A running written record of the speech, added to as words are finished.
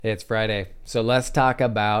It's Friday, so let's talk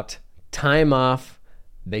about time off,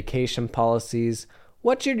 vacation policies.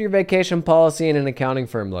 What should your vacation policy in an accounting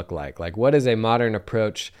firm look like? Like, what is a modern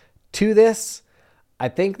approach to this? I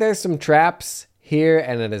think there's some traps here,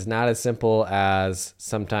 and it is not as simple as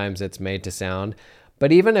sometimes it's made to sound.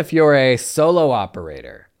 But even if you're a solo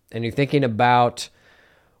operator and you're thinking about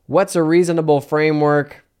what's a reasonable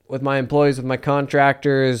framework with my employees, with my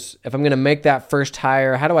contractors, if I'm going to make that first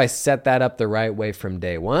hire, how do I set that up the right way from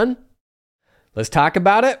day one? Let's talk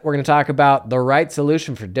about it. We're going to talk about the right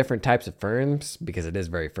solution for different types of firms because it is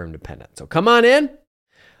very firm dependent. So come on in.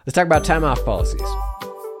 Let's talk about time off policies.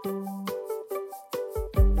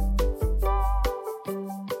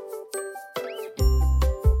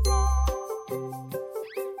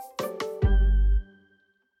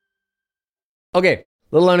 Okay,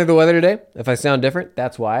 a little under the weather today. If I sound different,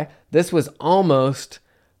 that's why. This was almost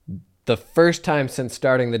the first time since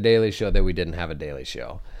starting the daily show that we didn't have a daily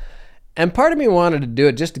show. And part of me wanted to do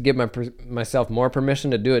it just to give myself more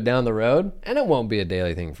permission to do it down the road, and it won't be a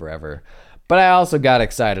daily thing forever. But I also got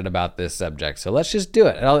excited about this subject, so let's just do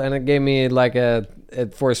it. And it gave me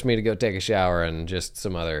it forced me to go take a shower and just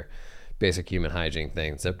some other basic human hygiene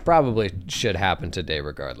things that probably should happen today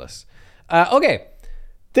regardless. Okay.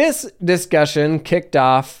 This discussion kicked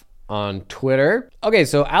off on Twitter. Okay,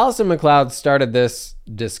 so Allison McLeod started this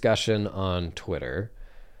discussion on Twitter.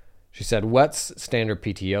 She said, what's standard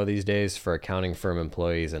PTO these days for accounting firm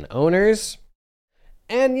employees and owners?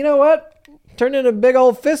 And you know what? Turned into a big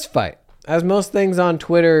old fist fight, as most things on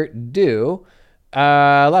Twitter do.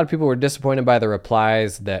 A lot of people were disappointed by the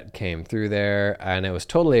replies that came through there, and it was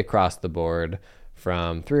totally across the board.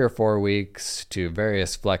 From 3 or 4 weeks to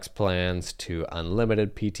various flex plans to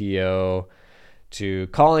unlimited PTO to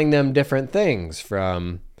calling them different things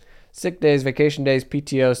from sick days, vacation days,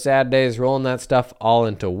 PTO, sad days, rolling that stuff all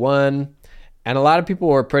into one. And a lot of people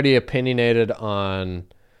were pretty opinionated on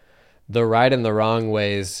the right and the wrong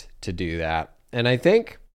ways to do that. And I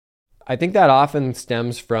think that often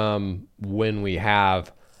stems from when we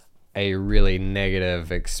have a really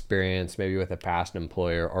negative experience, maybe with a past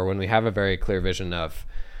employer, or when we have a very clear vision of,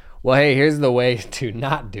 well, hey, here's the way to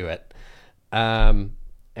not do it. And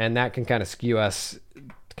that can kind of skew us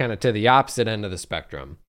kind of to the opposite end of the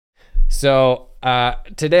spectrum. So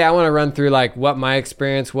today I want to run through what my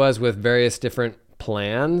experience was with various different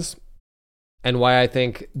plans and why I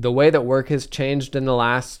think the way that work has changed in the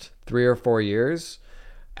last 3 or 4 years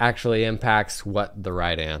actually impacts what the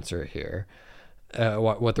right answer here.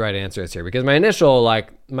 What the right answer is here, because my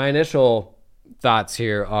initial thoughts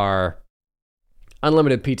here are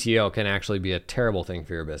unlimited PTO can actually be a terrible thing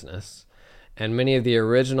for your business. And many of the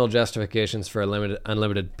original justifications for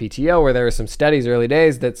unlimited PTO, where there were some studies early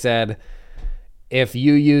days that said if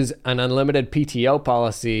you use an unlimited PTO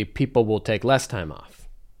policy, people will take less time off.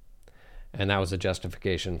 And that was a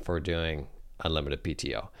justification for doing unlimited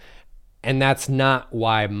PTO. And that's not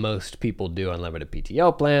why most people do unlimited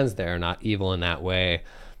PTO plans. They're not evil in that way.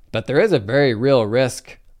 But there is a very real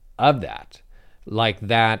risk of that.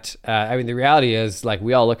 The reality is,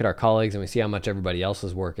 we all look at our colleagues and we see how much everybody else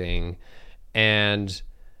is working. And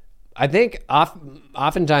I think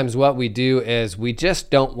oftentimes what we do is we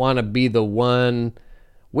just don't want to be the one.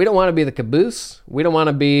 We don't want to be the caboose. We don't want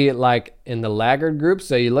to be in the laggard group.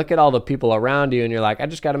 So you look at all the people around you and you're like, I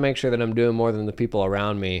just got to make sure that I'm doing more than the people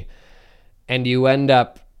around me. And you end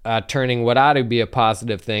up turning what ought to be a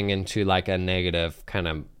positive thing into a negative kind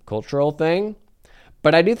of cultural thing.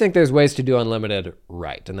 But I do think there's ways to do unlimited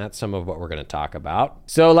right. And that's some of what we're going to talk about.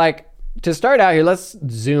 So to start out here, let's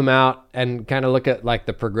zoom out and kind of look at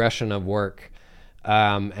the progression of work.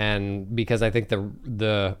 And because I think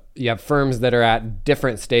you have firms that are at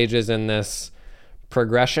different stages in this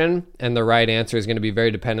progression, and the right answer is going to be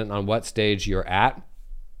very dependent on what stage you're at.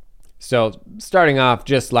 So starting off,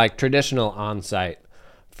 just traditional on-site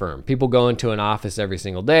firm. People go into an office every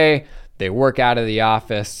single day. They work out of the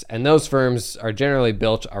office. And those firms are generally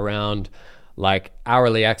built around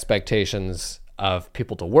hourly expectations of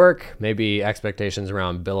people to work, maybe expectations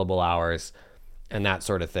around billable hours and that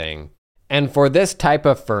sort of thing. And for this type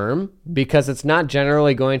of firm, because it's not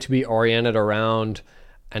generally going to be oriented around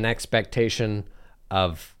an expectation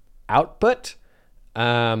of output,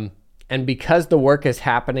 and because the work is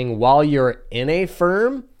happening while you're in a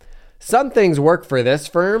firm, some things work for this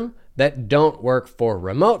firm that don't work for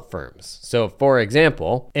remote firms. So for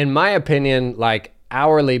example, in my opinion,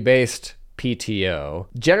 hourly based PTO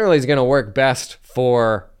generally is going to work best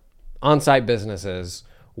for on-site businesses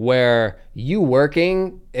where you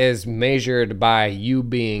working is measured by you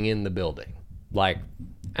being in the building.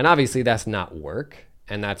 And obviously that's not work.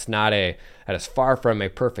 And that is far from a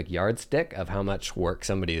perfect yardstick of how much work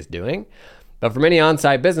somebody is doing. But for many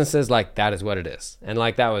on-site businesses, like that is what it is. And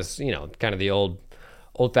like that was, kind of the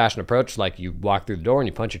old-fashioned approach. Like you walk through the door and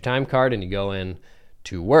you punch your time card and you go in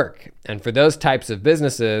to work. And for those types of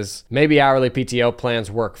businesses, maybe hourly PTO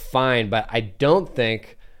plans work fine, but I don't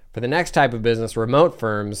think for the next type of business, remote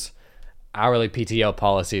firms, hourly PTO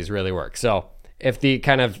policies really work. So if the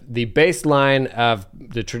baseline of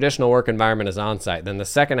the traditional work environment is on-site, then the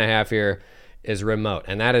second I have here is remote.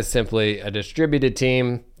 And that is simply a distributed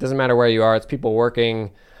team. Doesn't matter where you are. It's people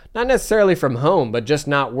working, not necessarily from home, but just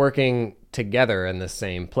not working together in the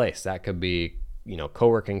same place. That could be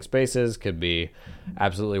co-working spaces, could be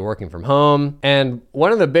absolutely working from home. And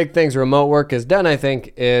one of the big things remote work has done, I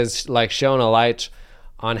think, is like shown a light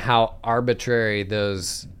on how arbitrary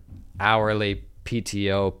those hourly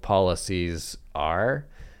PTO policies are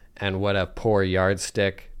and what a poor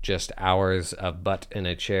yardstick just hours of butt in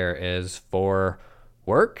a chair is for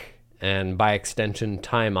work and by extension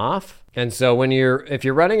time off. And so if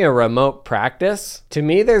you're running a remote practice, to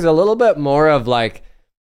me there's a little bit more of like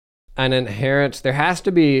an inherent,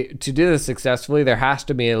 to do this successfully, there has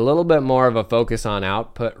to be a little bit more of a focus on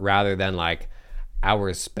output rather than like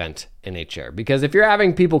hours spent in a chair. Because if you're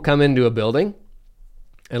having people come into a building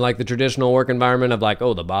and like the traditional work environment of like,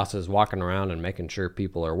 oh, the boss is walking around and making sure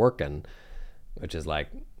people are working, which is like,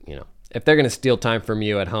 if they're going to steal time from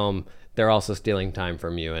you at home, they're also stealing time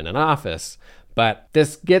from you in an office. But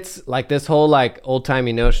this gets like this whole like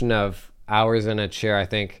old-timey notion of hours in a chair, I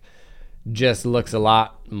think, just looks a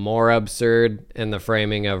lot more absurd in the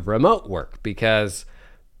framing of remote work because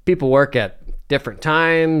people work at different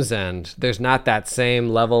times and there's not that same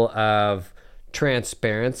level of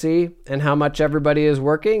transparency in how much everybody is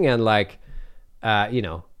working. And like, I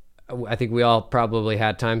think we all probably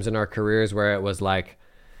had times in our careers where it was like,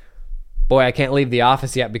 boy, I can't leave the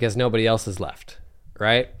office yet because nobody else has left,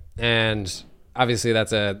 right? And obviously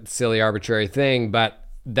that's a silly arbitrary thing, but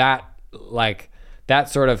that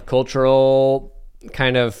sort of cultural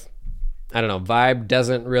kind of, vibe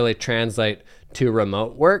doesn't really translate to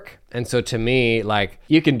remote work. And so to me, like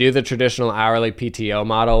you can do the traditional hourly PTO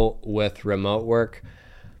model with remote work,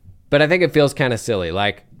 but I think it feels kind of silly.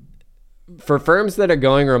 Like for firms that are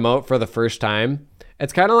going remote for the first time,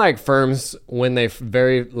 it's kind of like firms when they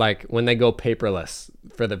go paperless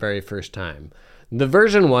for the very first time. The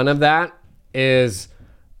version 1 of that is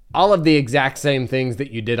all of the exact same things that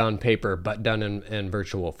you did on paper, but done in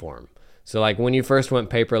virtual form. So like when you first went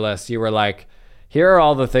paperless, you were like, here are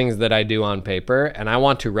all the things that I do on paper, and I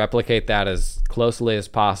want to replicate that as closely as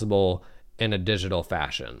possible in a digital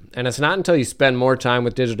fashion. And it's not until you spend more time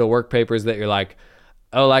with digital work papers that you're like,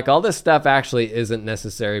 oh, like all this stuff actually isn't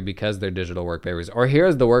necessary because they're digital work papers. Or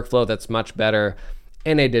here's the workflow that's much better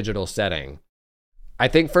in a digital setting. I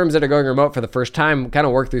think firms that are going remote for the first time kind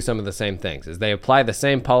of work through some of the same things, is they apply the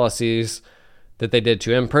same policies that they did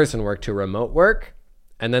to in-person work to remote work.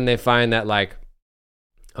 And then they find that like,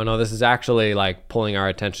 oh no, this is actually like pulling our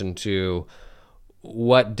attention to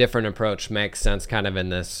what different approach makes sense kind of in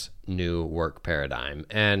this new work paradigm.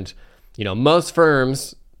 And, most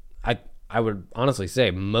firms, I would honestly say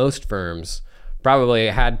most firms probably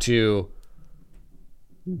had to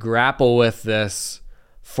grapple with this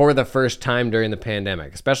for the first time during the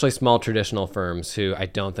pandemic, especially small traditional firms who I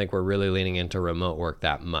don't think were really leaning into remote work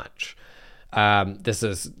that much. This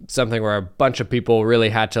is something where a bunch of people really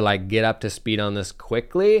had to like get up to speed on this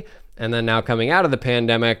quickly. And then now coming out of the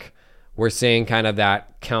pandemic, we're seeing kind of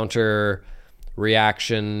that counter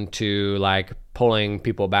reaction to like pulling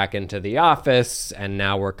people back into the office. And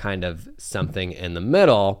now we're kind of something in the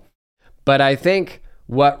middle. But I think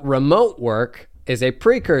what remote work is a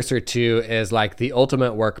precursor to is like the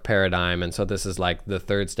ultimate work paradigm. And so this is like the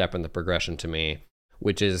third step in the progression to me,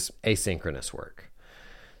 which is asynchronous work.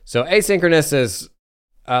 So asynchronous is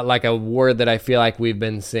like a word that I feel like we've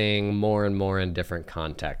been seeing more and more in different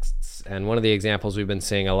contexts. And one of the examples we've been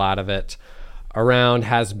seeing a lot of it around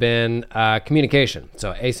has been communication.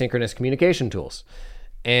 So asynchronous communication tools.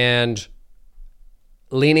 And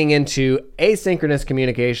leaning into asynchronous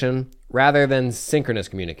communication rather than synchronous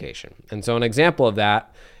communication. And so an example of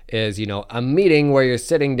that is, a meeting where you're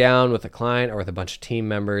sitting down with a client or with a bunch of team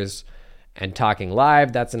members and talking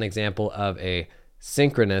live. That's an example of a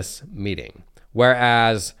synchronous meeting.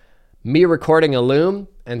 Whereas me recording a Loom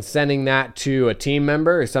and sending that to a team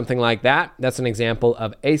member or something like that, that's an example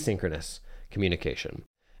of asynchronous communication.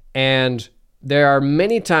 And there are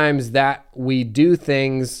many times that we do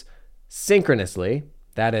things synchronously,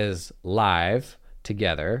 that is live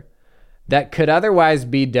together, that could otherwise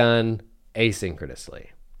be done asynchronously.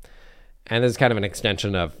 And this is kind of an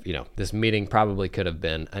extension of, this meeting probably could have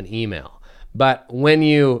been an email. But when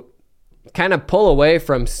you kind of pull away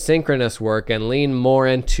from synchronous work and lean more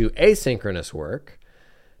into asynchronous work,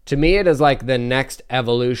 to me, it is like the next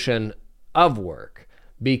evolution of work,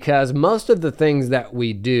 because most of the things that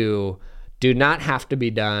we do not have to be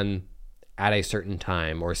done at a certain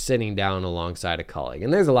time or sitting down alongside a colleague.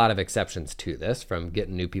 And there's a lot of exceptions to this, from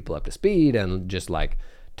getting new people up to speed and just like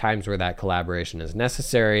times where that collaboration is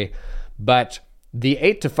necessary. But the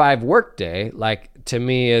 8 to 5 workday, like, to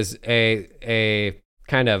me, is a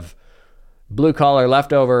kind of blue collar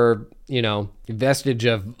leftover, vestige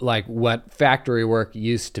of like what factory work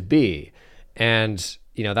used to be. And,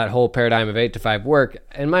 that whole paradigm of 8 to 5 work,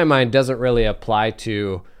 in my mind, doesn't really apply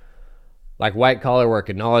to like white collar work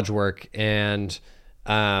and knowledge work. And,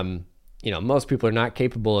 most people are not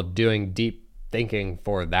capable of doing deep thinking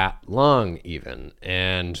for that long even.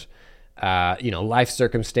 And, life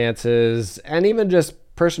circumstances and even just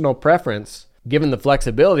personal preference, given the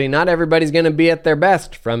flexibility, not everybody's going to be at their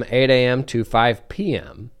best from 8 a.m. to 5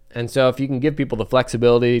 p.m. And so if you can give people the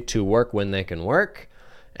flexibility to work when they can work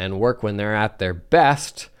and work when they're at their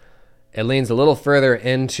best, it leans a little further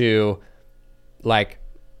into like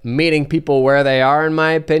meeting people where they are, in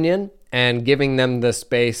my opinion, and giving them the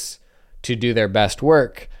space to do their best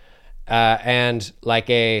work. And like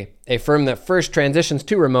a firm that first transitions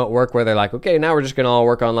to remote work, where they're like, okay, now we're just going to all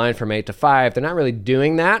work online from 8 to 5. They're not really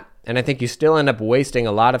doing that. And I think you still end up wasting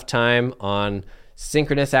a lot of time on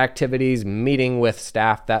synchronous activities, meeting with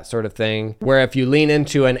staff, that sort of thing. Where if you lean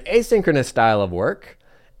into an asynchronous style of work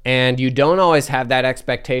and you don't always have that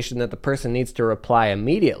expectation that the person needs to reply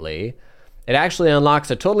immediately, it actually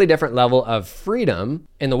unlocks a totally different level of freedom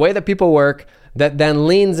in the way that people work, that then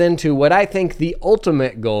leans into what I think the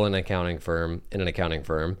ultimate goal in an accounting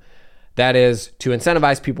firm, that is to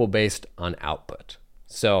incentivize people based on output.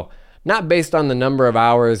 So not based on the number of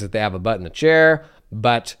hours that they have a butt in the chair,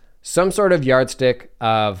 but some sort of yardstick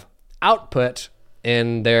of output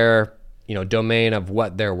in their, domain of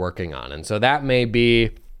what they're working on. And so that may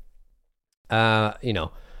be,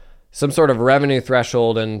 some sort of revenue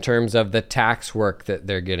threshold in terms of the tax work that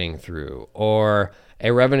they're getting through, or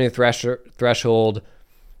a revenue threshold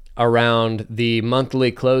around the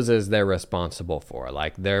monthly closes they're responsible for,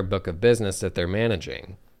 like their book of business that they're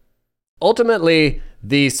managing. Ultimately,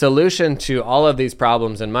 the solution to all of these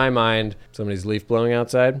problems, in my mind, somebody's leaf blowing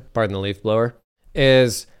outside, pardon the leaf blower,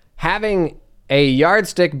 is having a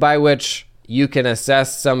yardstick by which you can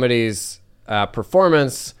assess somebody's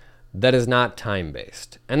performance that is not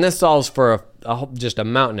time-based. And this solves for just a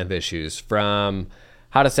mountain of issues, from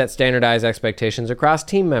how to set standardized expectations across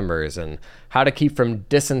team members and how to keep from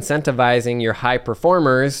disincentivizing your high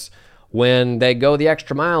performers when they go the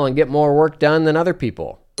extra mile and get more work done than other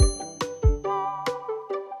people.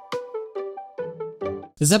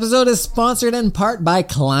 This episode is sponsored in part by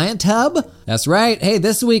Client Hub. That's right. Hey,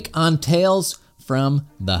 this week on Tales from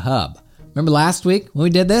the Hub. Remember last week when we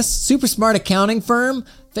did this? Super smart accounting firm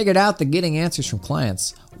figured out that getting answers from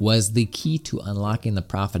clients was the key to unlocking the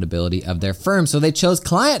profitability of their firm. So they chose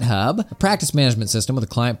Client Hub, a practice management system with a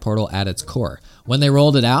client portal at its core. When they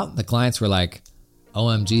rolled it out, the clients were like,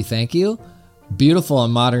 OMG, thank you. Beautiful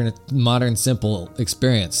and modern, simple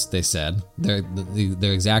experience, they said. They're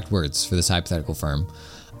exact words for this hypothetical firm.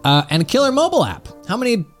 And a killer mobile app. How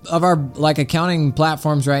many of our accounting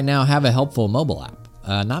platforms right now have a helpful mobile app?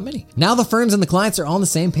 Not many. Now the firms and the clients are all on the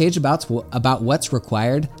same page about what's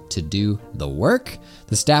required to do the work.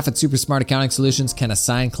 The staff at Super Smart Accounting Solutions can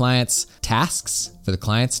assign clients tasks for the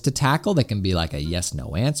clients to tackle. They can be like a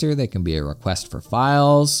yes/no answer. They can be a request for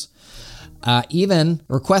files, even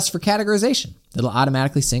requests for categorization. It'll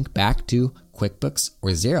automatically sync back to QuickBooks or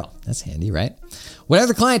Xero. That's handy, right? Whatever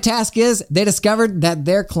the client task is, they discovered that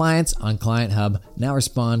their clients on Client Hub now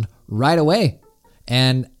respond right away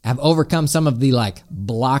and have overcome some of the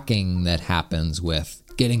blocking that happens with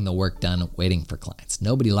getting the work done, waiting for clients.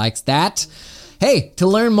 Nobody likes that. Hey, to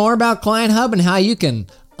learn more about Client Hub and how you can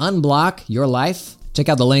unblock your life, check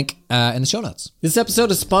out the link in the show notes. This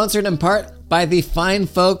episode is sponsored in part by the fine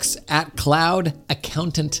folks at Cloud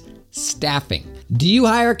Accountant Staffing. Do you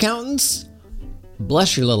hire accountants?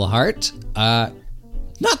 Bless your little heart. Not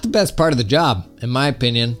the best part of the job, in my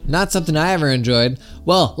opinion. Not something I ever enjoyed.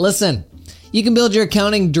 Well, listen. You can build your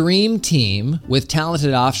accounting dream team with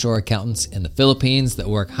talented offshore accountants in the Philippines that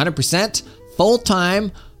work 100%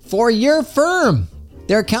 full-time for your firm.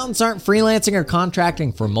 Their accountants aren't freelancing or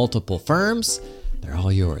contracting for multiple firms. They're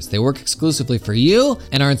all yours. They work exclusively for you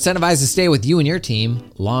and are incentivized to stay with you and your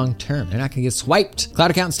team long term. They're not going to get swiped.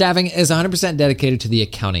 Cloud Accountant Staffing is 100% dedicated to the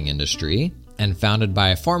accounting industry. and founded by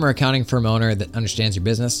a former accounting firm owner that understands your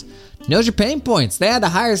business, knows your pain points. They had to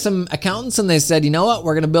hire some accountants and they said, you know what,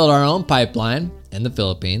 we're going to build our own pipeline in the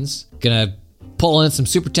Philippines, going to pull in some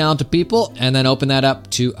super talented people and then open that up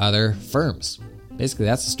to other firms. Basically,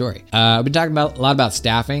 that's the story. We've been talking a lot about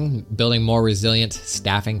staffing, building more resilient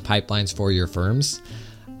staffing pipelines for your firms.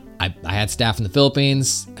 I had staff in the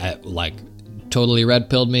Philippines, totally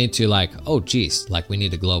red-pilled me to oh geez, we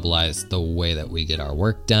need to globalize the way that we get our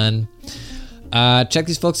work done. Check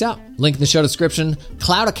these folks out. Link in the show description,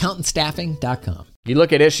 cloudaccountantstaffing.com. You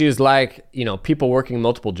look at issues like, people working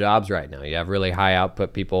multiple jobs right now. You have really high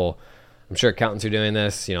output people. I'm sure accountants are doing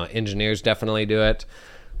this. Engineers definitely do it,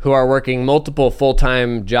 who are working multiple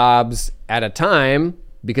full-time jobs at a time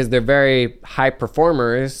because they're very high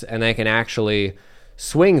performers and they can actually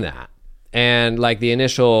swing that. And the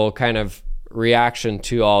initial kind of reaction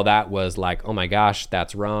to all that was oh my gosh,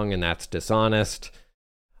 that's wrong and that's dishonest.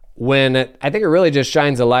 I think it really just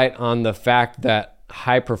shines a light on the fact that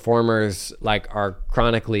high performers are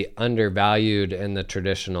chronically undervalued in the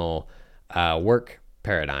traditional work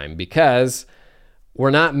paradigm, because we're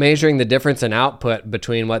not measuring the difference in output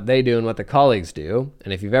between what they do and what the colleagues do.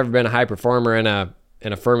 And if you've ever been a high performer in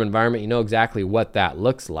a firm environment, you know exactly what that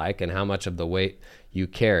looks like and how much of the weight you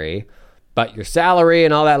carry. But your salary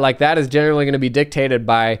and all that that is generally going to be dictated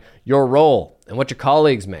by your role and what your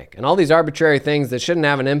colleagues make and all these arbitrary things that shouldn't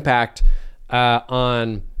have an impact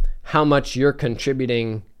on how much you're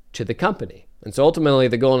contributing to the company. And so ultimately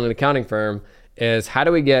the goal in an accounting firm is, how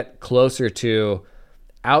do we get closer to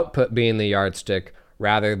output being the yardstick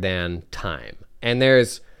rather than time? And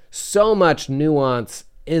there's so much nuance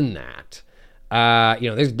in that.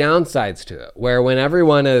 There's downsides to it, where when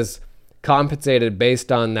everyone is compensated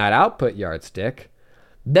based on that output yardstick,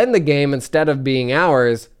 then the game, instead of being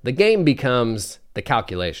hours, the game becomes the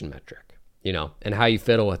calculation metric, and how you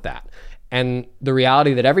fiddle with that. And the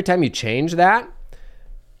reality that every time you change that,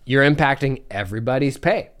 you're impacting everybody's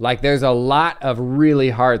pay. There's a lot of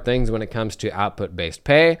really hard things when it comes to output-based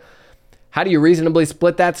pay. How do you reasonably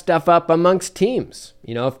split that stuff up amongst teams?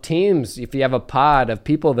 If you have a pod of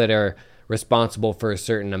people that are responsible for a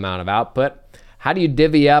certain amount of output, how do you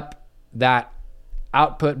divvy up that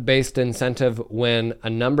output-based incentive when a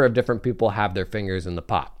number of different people have their fingers in the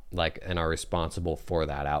pot, and are responsible for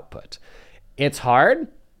that output? It's hard,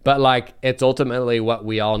 but it's ultimately what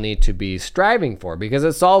we all need to be striving for, because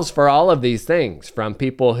it solves for all of these things, from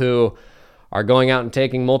people who are going out and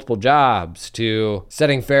taking multiple jobs to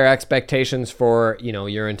setting fair expectations for,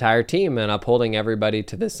 your entire team and upholding everybody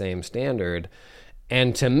to the same standard.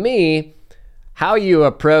 And to me, how you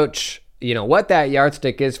approach, what that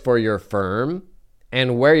yardstick is for your firm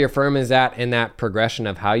and where your firm is at in that progression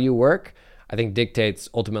of how you work, I think dictates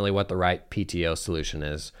ultimately what the right PTO solution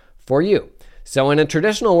is for you. So in a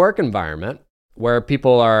traditional work environment where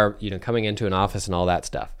people are, coming into an office and all that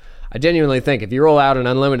stuff, I genuinely think if you roll out an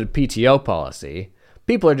unlimited PTO policy,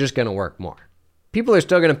 people are just going to work more. People are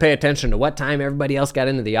still going to pay attention to what time everybody else got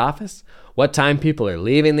into the office, what time people are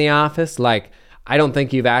leaving the office. I don't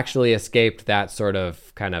think you've actually escaped that sort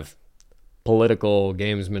of kind of political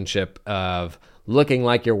gamesmanship of looking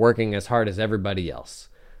like you're working as hard as everybody else,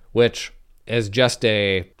 which is just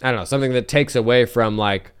something that takes away from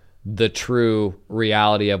the true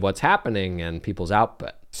reality of what's happening and people's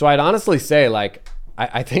output. So I'd honestly say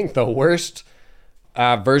I think the worst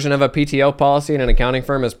version of a PTO policy in an accounting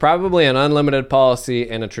firm is probably an unlimited policy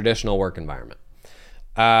in a traditional work environment.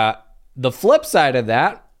 The flip side of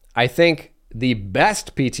that, I think the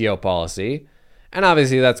best PTO policy, and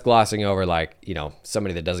obviously that's glossing over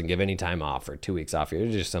somebody that doesn't give any time off or 2 weeks off,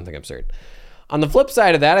 it's just something absurd. On the flip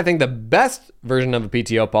side of that, I think the best version of a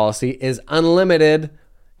PTO policy is unlimited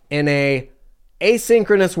in a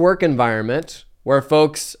asynchronous work environment where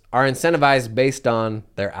folks are incentivized based on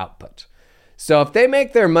their output. So if they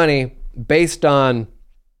make their money based on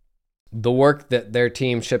the work that their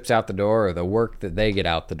team ships out the door or the work that they get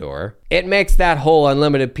out the door, it makes that whole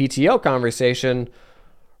unlimited PTO conversation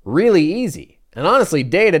really easy. And honestly,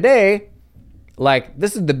 day to day,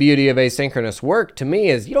 this is the beauty of asynchronous work to me,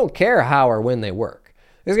 is you don't care how or when they work.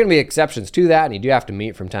 There's going to be exceptions to that, and you do have to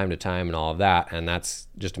meet from time to time and all of that, and that's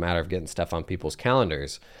just a matter of getting stuff on people's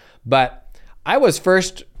calendars. But I was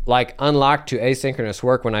first unlocked to asynchronous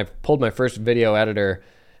work when I pulled my first video editor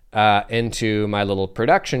into my little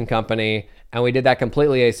production company, and we did that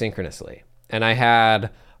completely asynchronously. And I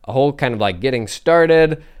had a whole kind of getting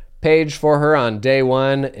started page for her on day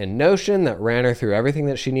one in Notion that ran her through everything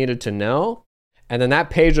that she needed to know. And then that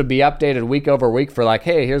page would be updated week over week for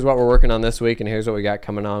hey, here's what we're working on this week, and here's what we got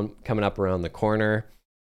coming up around the corner.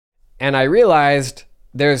 And I realized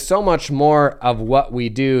there's so much more of what we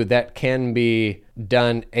do that can be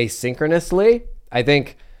done asynchronously. I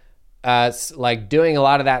think like doing a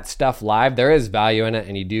lot of that stuff live, there is value in it,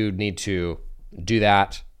 and you do need to do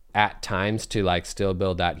that at times to like still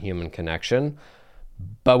build that human connection.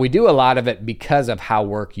 But we do a lot of it because of how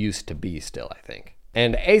work used to be still, I think.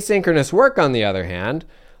 And asynchronous work, on the other hand,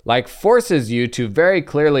 like forces you to very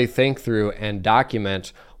clearly think through and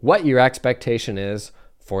document what your expectation is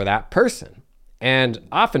for that person. And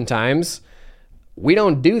oftentimes we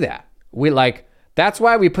don't do that. That's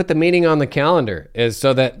why we put the meeting on the calendar, is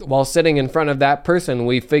so that while sitting in front of that person,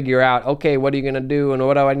 we figure out, okay, what are you going to do? And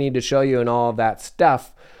what do I need to show you? And all of that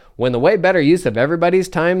stuff. When the way better use of everybody's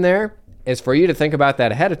time there is for you to think about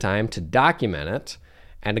that ahead of time, to document it,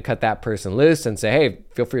 and to cut that person loose and say, hey,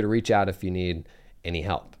 feel free to reach out if you need any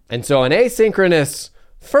help. And so an asynchronous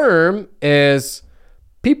firm is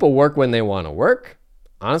people work when they want to work.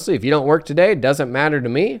 Honestly, if you don't work today, it doesn't matter to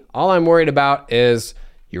me. All I'm worried about is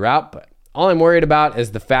your output. All I'm worried about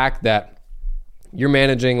is the fact that you're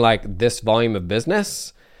managing like this volume of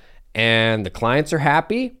business and the clients are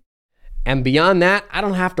happy. And beyond that, I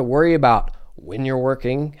don't have to worry about when you're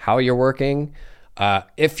working, how you're working,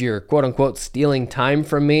 if you're quote unquote stealing time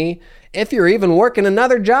from me, if you're even working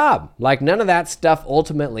another job. Like none of that stuff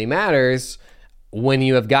ultimately matters when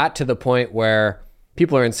you have got to the point where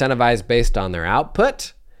people are incentivized based on their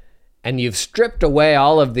output, and you've stripped away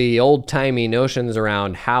all of the old-timey notions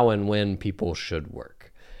around how and when people should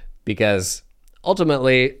work. Because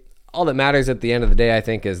ultimately, all that matters at the end of the day, I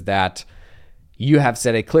think, is that you have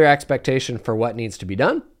set a clear expectation for what needs to be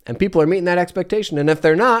done, and people are meeting that expectation. And if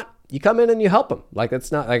they're not, you come in and you help them. Like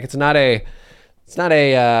it's not a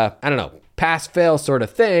I don't know, pass-fail sort of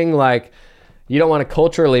thing. Like you don't want to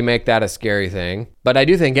culturally make that a scary thing. But I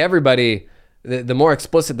do think everybody, the more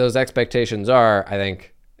explicit those expectations are, I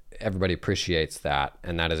think everybody appreciates that,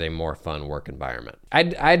 and that is a more fun work environment.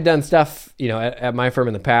 I'd done stuff, at my firm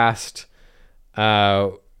in the past.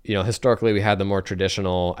 Historically we had the more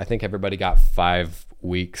traditional, I think everybody got 5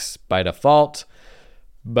 weeks by default,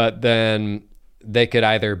 but then they could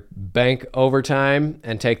either bank overtime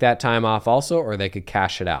and take that time off also, or they could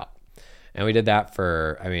cash it out. And we did that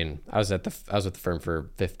I was with the firm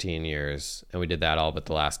for 15 years, and we did that all but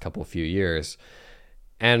the last few years.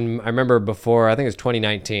 And I remember before, I think it was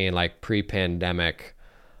 2019, like pre-pandemic,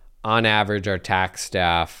 on average, our tax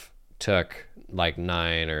staff took like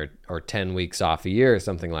 9 or 10 weeks off a year or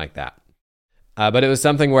something like that. But it was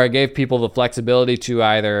something where I gave people the flexibility to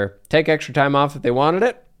either take extra time off if they wanted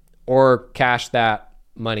it, or cash that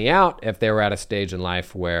money out if they were at a stage in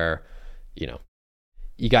life where,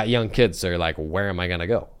 you got young kids, so you're like, where am I going to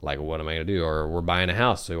go? Like, what am I going to do? Or we're buying a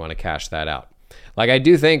house, so we want to cash that out. Like, I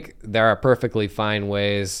do think there are perfectly fine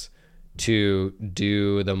ways to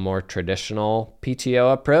do the more traditional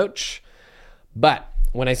PTO approach. But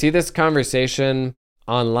when I see this conversation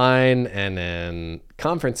online and in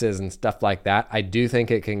conferences and stuff like that, I do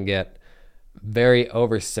think it can get very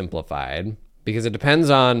oversimplified, because it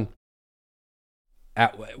depends on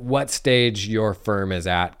at what stage your firm is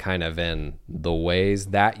at kind of in the ways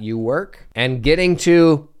that you work. And getting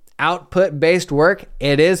to output-based work,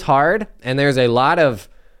 it is hard, and there's a lot of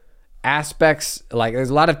aspects, like there's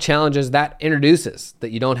a lot of challenges that introduces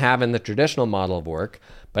that you don't have in the traditional model of work,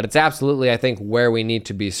 but it's absolutely, I think, where we need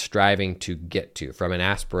to be striving to get to from an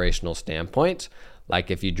aspirational standpoint. Like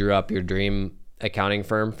if you drew up your dream accounting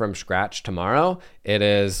firm from scratch tomorrow, it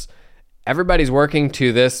is everybody's working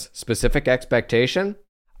to this specific expectation.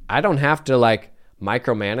 I don't have to like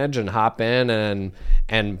micromanage and hop in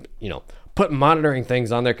and put monitoring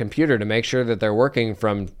things on their computer to make sure that they're working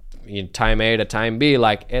from time A to time B.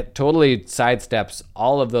 Like it totally sidesteps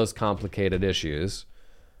all of those complicated issues,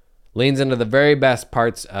 leans into the very best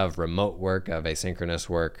parts of remote work, of asynchronous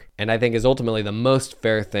work, and I think is ultimately the most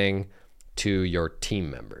fair thing to your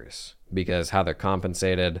team members, because how they're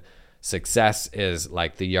compensated, success is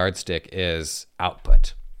like the yardstick is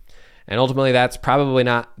output. And ultimately that's probably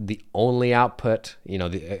not the only output,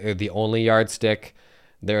 the only yardstick.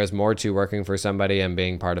 There is more to working for somebody and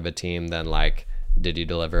being part of a team than like, did you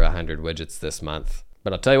deliver 100 widgets this month?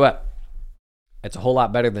 But I'll tell you what, it's a whole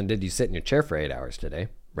lot better than did you sit in your chair for 8 hours today,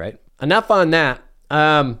 right? Enough on that.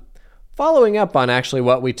 Following up on actually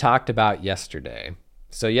what we talked about yesterday.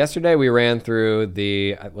 So yesterday we ran through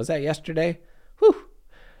was that yesterday? Whew.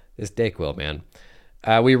 This Dayquil, man.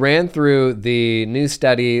 We ran through the new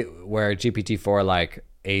study where GPT-4 like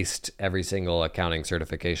aced every single accounting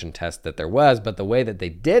certification test that there was, but the way that they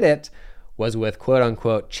did it was with quote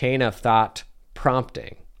unquote chain of thought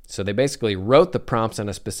prompting. So they basically wrote the prompts in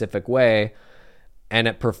a specific way, and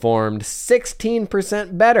it performed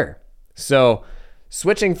 16% better. So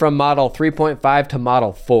Switching from model 3.5 to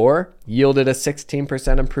model 4 yielded a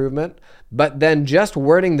 16% improvement, but then just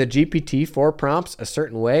wording the GPT-4 prompts a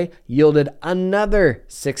certain way yielded another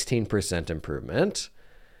 16% improvement.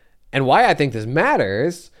 And why I think this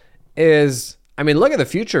matters is, look at the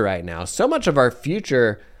future right now. So much of our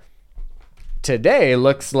future today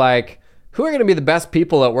looks like who are going to be the best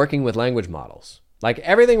people at working with language models. Like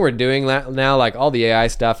everything we're doing now, like all the AI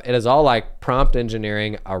stuff, it is all like prompt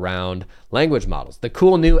engineering around language models. The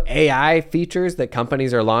cool new AI features that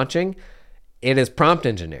companies are launching, it is prompt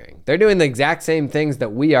engineering. They're doing the exact same things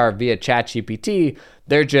that we are via ChatGPT.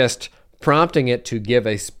 They're just prompting it to give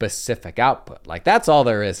a specific output. Like that's all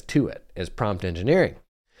there is to it, is prompt engineering.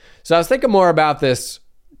 So I was thinking more about this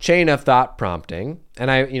chain of thought prompting.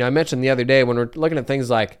 And I mentioned the other day when we're looking at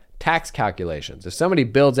things like tax calculations. If somebody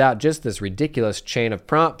builds out just this ridiculous chain of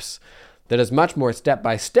prompts that is much more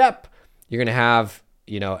step-by-step, you're going to have,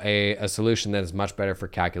 a solution that is much better for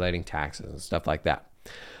calculating taxes and stuff like that.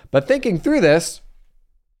 But thinking through this,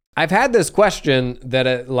 I've had this question that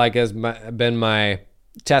has been my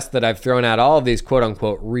test that I've thrown out all of these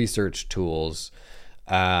quote-unquote research tools,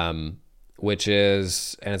 which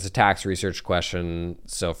is, and it's a tax research question.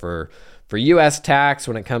 So for U.S. tax,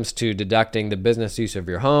 when it comes to deducting the business use of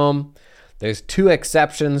your home, there's 2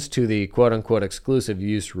 exceptions to the quote-unquote exclusive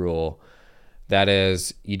use rule. That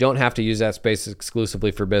is, you don't have to use that space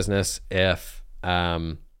exclusively for business if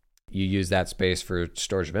you use that space for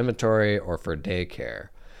storage of inventory or for daycare.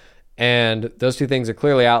 And those 2 things are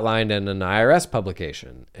clearly outlined in an IRS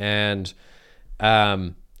publication. And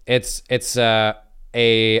it's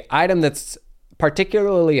a item that's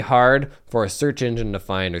particularly hard for a search engine to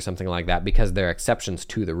find or something like that because there are exceptions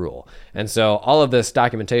to the rule. And so all of this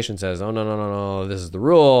documentation says, oh, no, this is the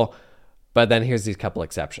rule, but then here's these couple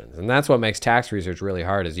exceptions. And that's what makes tax research really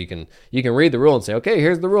hard is you can read the rule and say, okay,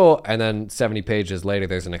 here's the rule. And then 70 pages later,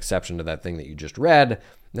 there's an exception to that thing that you just read. And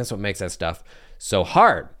that's what makes that stuff so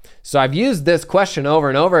hard. So I've used this question over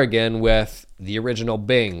and over again with the original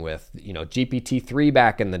Bing, with, GPT-3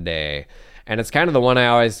 back in the day. And it's kind of the one I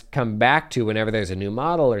always come back to whenever there's a new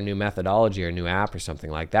model or new methodology or new app or something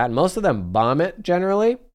like that. And most of them bomb it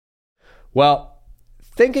generally. Well,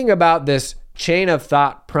 thinking about this chain of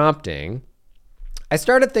thought prompting, I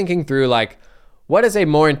started thinking through what is a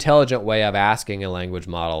more intelligent way of asking a language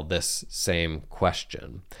model this same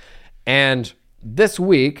question? And this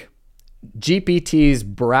week, GPT's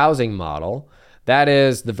browsing model, that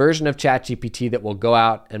is the version of ChatGPT that will go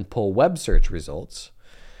out and pull web search results.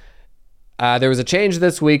 There was a change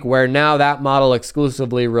this week where now that model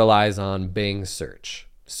exclusively relies on Bing search.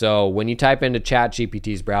 So when you type into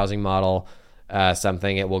ChatGPT's browsing model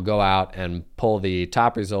something, it will go out and pull the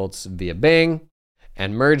top results via Bing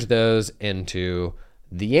and merge those into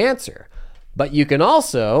the answer. But you can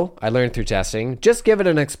also, I learned through testing, just give it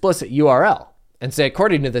an explicit URL and say,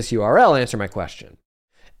 according to this URL, answer my question.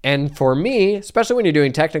 And for me, especially when you're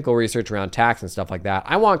doing technical research around tax and stuff like that,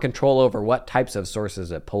 I want control over what types of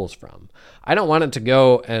sources it pulls from. I don't want it to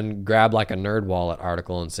go and grab like a NerdWallet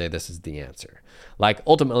article and say, this is the answer.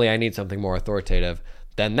 Ultimately, I need something more authoritative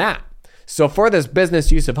than that. So for this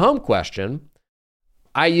business use of home question,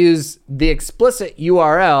 I use the explicit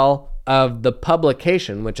URL of the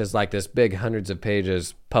publication, which is like this big hundreds of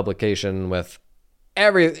pages publication with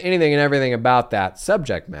anything and everything about that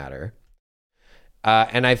subject matter.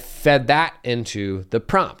 And I fed that into the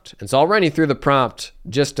prompt. And so I'll run you through the prompt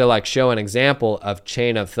just to show an example of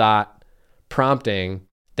chain of thought prompting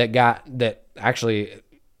that actually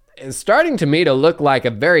is starting to me to look like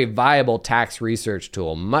a very viable tax research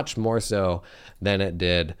tool, much more so than it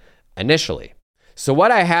did initially. So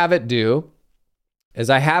what I have it do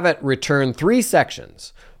is I have it return 3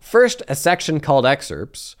 sections. First, a section called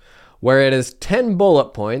excerpts, where it is 10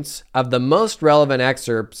 bullet points of the most relevant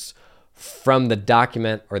excerpts from the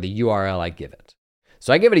document or the URL I give it.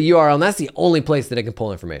 So I give it a URL, and that's the only place that it can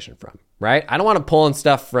pull information from, right? I don't want to pull in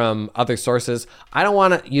stuff from other sources. I don't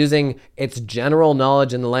want it using its general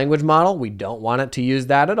knowledge in the language model. We don't want it to use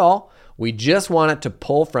that at all. We just want it to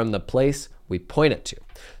pull from the place we point it to.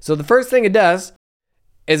 So the first thing it does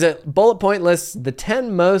is it bullet point lists the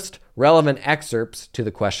 10 most relevant excerpts to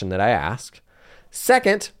the question that I asked.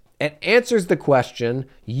 Second, it answers the question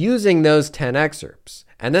using those 10 excerpts.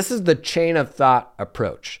 And this is the chain of thought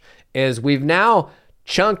approach, is we've now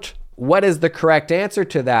chunked what is the correct answer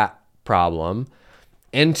to that problem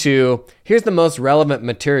into here's the most relevant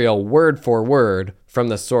material word for word from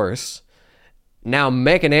the source. Now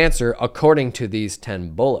make an answer according to these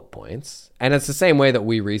 10 bullet points. And it's the same way that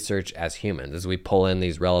we research as humans, as we pull in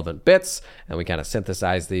these relevant bits and we kind of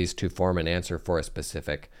synthesize these to form an answer for a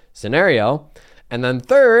specific scenario. And then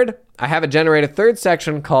third, I have it generate a third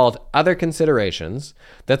section called Other Considerations.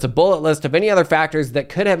 That's a bullet list of any other factors that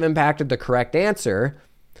could have impacted the correct answer.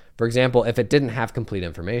 For example, if it didn't have complete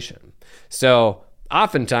information. So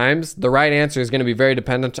oftentimes, the right answer is going to be very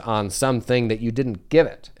dependent on something that you didn't give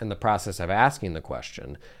it in the process of asking the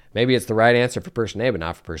question. Maybe it's the right answer for person A, but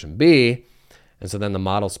not for person B. And so then the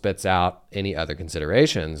model spits out any other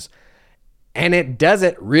considerations. And it does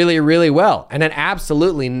it really, really well. And it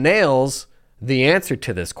absolutely nails the answer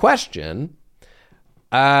to this question.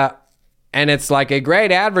 And it's like a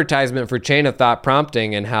great advertisement for chain of thought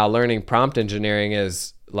prompting and how learning prompt engineering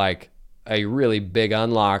is like a really big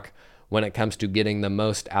unlock when it comes to getting the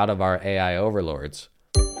most out of our AI overlords.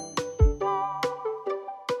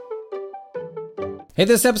 Hey,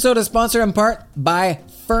 this episode is sponsored in part by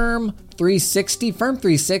Firm 360. Firm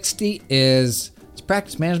 360 is a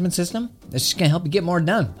practice management system that's just going to help you get more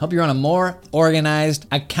done, help you run a more organized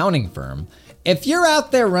accounting firm. If you're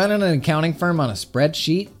out there running an accounting firm on a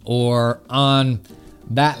spreadsheet or on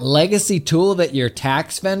that legacy tool that your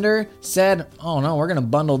tax vendor said, oh no, we're going to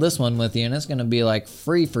bundle this one with you and it's going to be like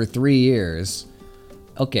free for 3 years.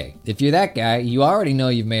 Okay, if you're that guy, you already know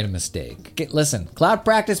you've made a mistake. Okay, listen, cloud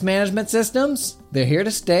practice management systems, they're here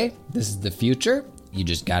to stay. This is the future. You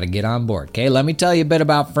just got to get on board. Okay, let me tell you a bit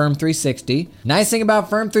about Firm 360. Nice thing about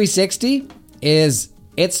Firm 360 is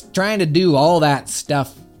it's trying to do all that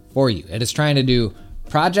stuff for you. It is trying to do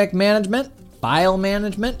project management, file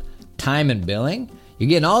management, time and billing. You're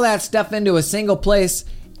getting all that stuff into a single place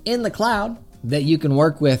in the cloud that you can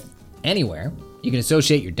work with anywhere. You can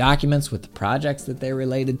associate your documents with the projects that they're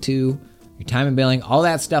related to, your time and billing, all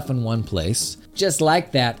that stuff in one place. Just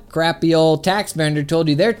like that crappy old tax vendor told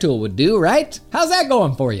you their tool would do, right? How's that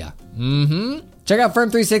going for you? Check out Firm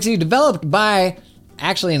 360, developed by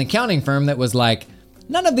actually an accounting firm that was like,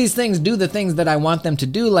 none of these things do the things that I want them to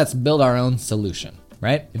do. Let's build our own solution,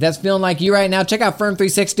 right? If that's feeling like you right now, check out Firm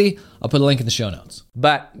 360. I'll put a link in the show notes.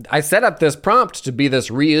 But I set up this prompt to be this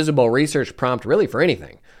reusable research prompt really for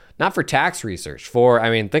anything, not for tax research.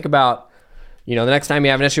 Think about, the next time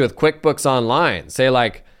you have an issue with QuickBooks Online, say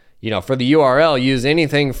like, for the URL, use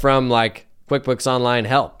anything from like QuickBooks Online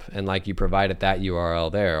help and like you provided that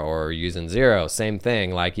URL there, or using Xero, same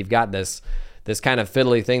thing. Like you've got this kind of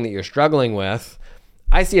fiddly thing that you're struggling with.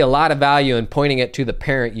 I see a lot of value in pointing it to the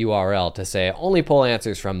parent URL to say, only pull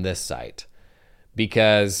answers from this site,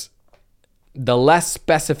 because the less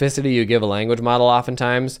specificity you give a language model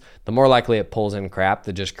oftentimes, the more likely it pulls in crap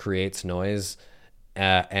that just creates noise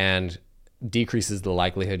and decreases the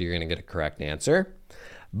likelihood you're going to get a correct answer.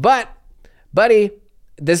 But, buddy,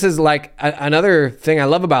 this is like another thing I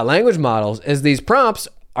love about language models is these prompts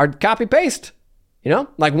are copy-paste.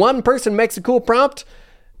 Like one person makes a cool prompt,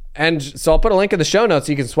 and so I'll put a link in the show notes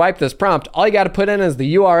so you can swipe this prompt. All you got to put in is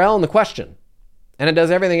the URL and the question, and it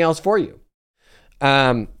does everything else for you.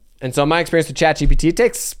 And so my experience with ChatGPT, it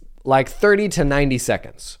takes like 30 to 90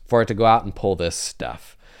 seconds for it to go out and pull this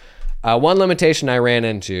stuff. One limitation I ran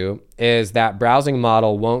into is that browsing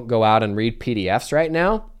model won't go out and read PDFs right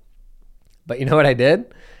now. But you know what I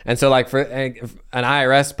did? And so like for an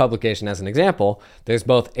IRS publication as an example, there's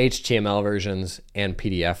both HTML versions and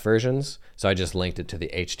PDF versions. So I just linked it to the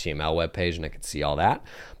HTML webpage and I could see all that.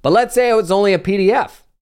 But let's say it was only a PDF.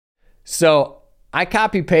 So I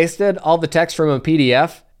copy pasted all the text from a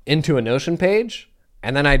PDF into a Notion page,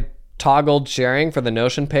 and then I toggled sharing for the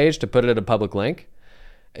Notion page to put it at a public link.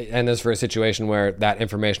 And this is for a situation where that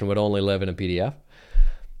information would only live in a PDF.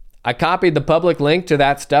 I copied the public link to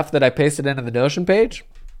that stuff that I pasted into the Notion page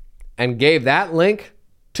and gave that link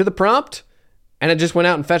to the prompt, and it just went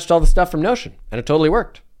out and fetched all the stuff from Notion, and it totally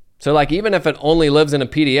worked. So like even if it only lives in a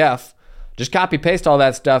PDF, just copy paste all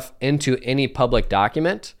that stuff into any public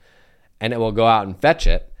document, and it will go out and fetch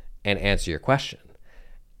it and answer your question.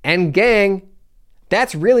 And gang,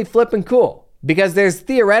 that's really flipping cool because there's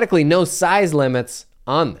theoretically no size limits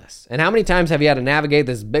on this. And how many times have you had to navigate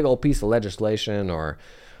this big old piece of legislation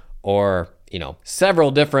or several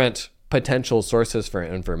different potential sources for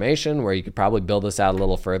information where you could probably build this out a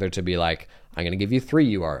little further to be like, I'm going to give you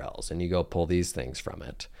 3 URLs and you go pull these things from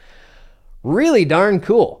it. Really darn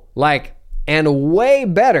cool. And way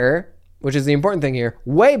better, which is the important thing here,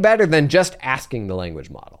 way better than just asking the language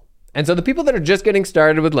model. And so the people that are just getting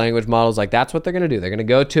started with language models, that's what they're going to do. They're going to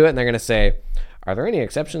go to it and they're going to say, are there any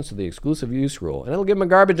exceptions to the exclusive use rule? And it'll give them a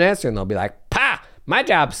garbage answer and they'll be like, "Pah, my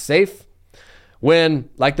job's safe." When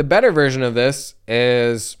the better version of this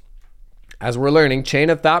is, as we're learning, chain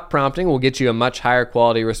of thought prompting will get you a much higher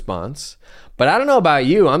quality response. But I don't know about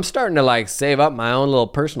you, I'm starting to save up my own little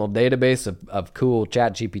personal database of cool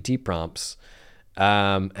ChatGPT prompts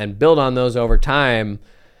and build on those over time.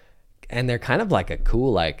 and they're kind of like a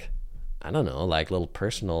cool, like, I don't know, like little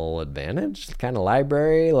personal advantage kind of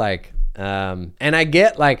library. Like, and I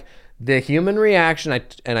get like the human reaction,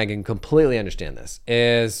 and I can completely understand this,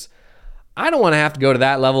 is I don't want to have to go to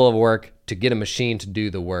that level of work to get a machine to do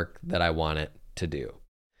the work that I want it to do.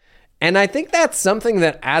 And I think that's something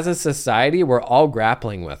that as a society, we're all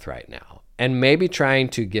grappling with right now and maybe trying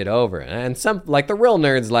to get over. And some, like the real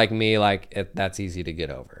nerds like me, that's easy to get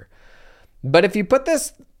over. But if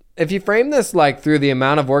you frame this like through the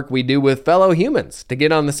amount of work we do with fellow humans to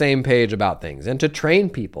get on the same page about things and to train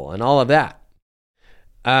people and all of that,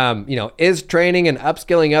 is training and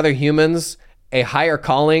upskilling other humans a higher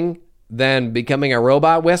calling than becoming a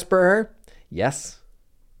robot whisperer? Yes,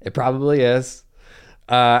 it probably is.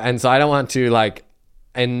 And so I don't want to, like,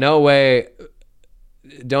 in no way,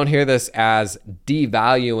 don't hear this as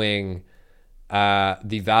devaluing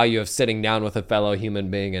the value of sitting down with a fellow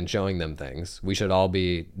human being and showing them things. We should all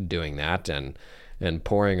be doing that and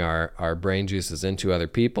pouring our brain juices into other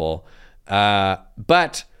people.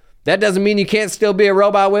 But that doesn't mean you can't still be a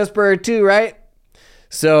robot whisperer too, right?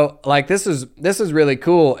 So like this is really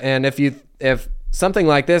cool. And if something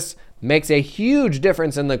like this makes a huge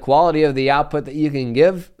difference in the quality of the output that you can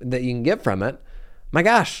get from it, my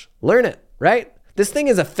gosh, learn it, right? This thing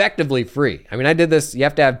is effectively free. I mean, I did this. You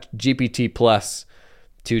have to have GPT Plus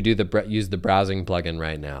to use the browsing plugin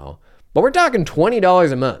right now. But we're talking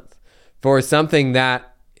 $20 a month for something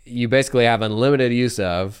that you basically have unlimited use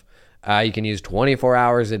of. You can use 24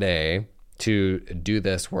 hours a day to do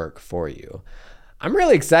this work for you. I'm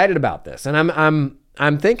really excited about this, and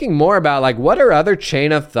I'm thinking more about like what are other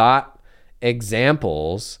chain of thought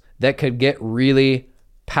examples that could get really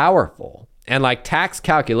powerful. And like tax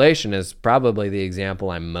calculation is probably the example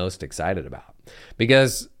I'm most excited about,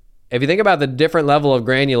 because if you think about the different level of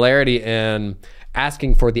granularity in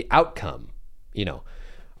asking for the outcome,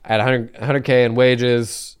 at 100K in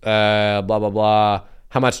wages, blah, blah, blah,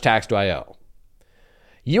 how much tax do I owe?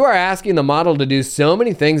 You are asking the model to do so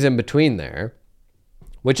many things in between there,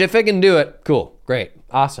 which if it can do it, cool, great,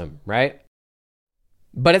 awesome, right?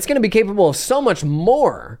 But it's going to be capable of so much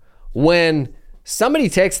more when somebody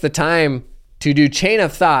takes the time to do chain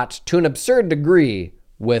of thought to an absurd degree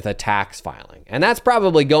with a tax filing. And that's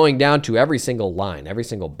probably going down to every single line, every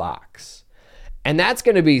single box. And that's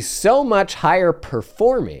going to be so much higher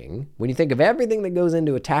performing when you think of everything that goes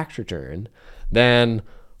into a tax return than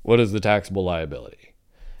what is the taxable liability.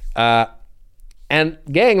 And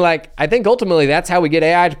gang, like, I think ultimately that's how we get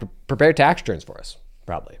AI to prepare tax returns for us,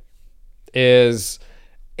 probably, is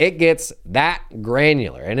it gets that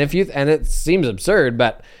granular. And and it seems absurd,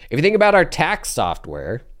 but if you think about our tax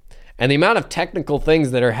software and the amount of technical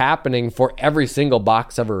things that are happening for every single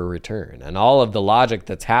box of a return and all of the logic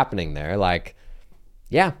that's happening there, like,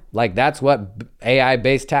 yeah, like that's what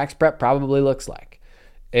AI-based tax prep probably looks like,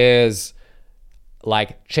 is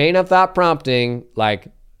like chain of thought prompting, like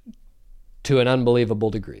to an unbelievable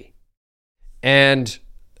degree. And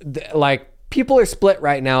like people are split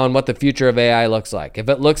right now on what the future of AI looks like. If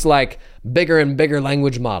it looks like bigger and bigger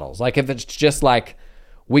language models, like if it's just like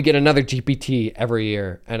we get another GPT every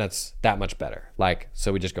year and it's that much better. Like,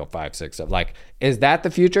 so we just go 5, 6, 7. Like, is that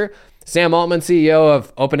the future? Sam Altman, CEO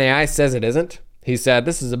of OpenAI, says it isn't. He said,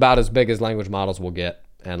 this is about as big as language models will get.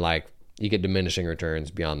 And like, you get diminishing returns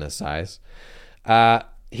beyond this size.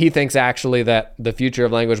 He thinks actually that the future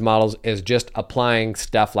of language models is just applying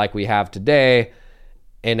stuff like we have today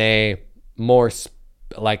in a more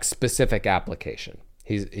specific application.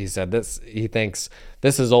 He said this. He thinks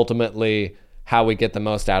this is ultimately how we get the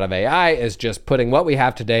most out of AI, is just putting what we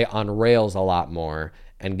have today on rails a lot more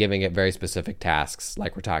and giving it very specific tasks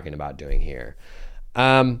like we're talking about doing here.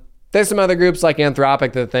 There's some other groups like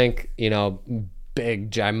Anthropic that think,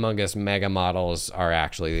 big, humongous mega models are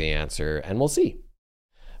actually the answer, and we'll see.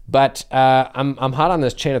 But I'm hot on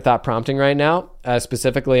this chain of thought prompting right now,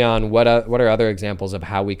 specifically on what are other examples of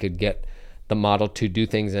how we could get the model to do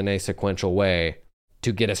things in a sequential way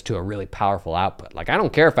to get us to a really powerful output. Like, I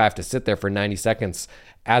don't care if I have to sit there for 90 seconds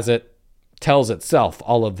as it tells itself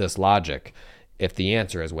all of this logic if the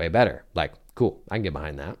answer is way better. Like, cool, I can get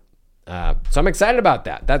behind that. So I'm excited about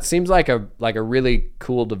that. That seems like a really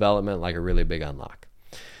cool development, like a really big unlock.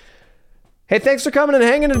 Hey, thanks for coming and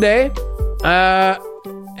hanging today.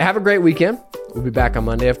 Have a great weekend. We'll be back on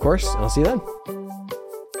Monday, of course, and I'll see you then.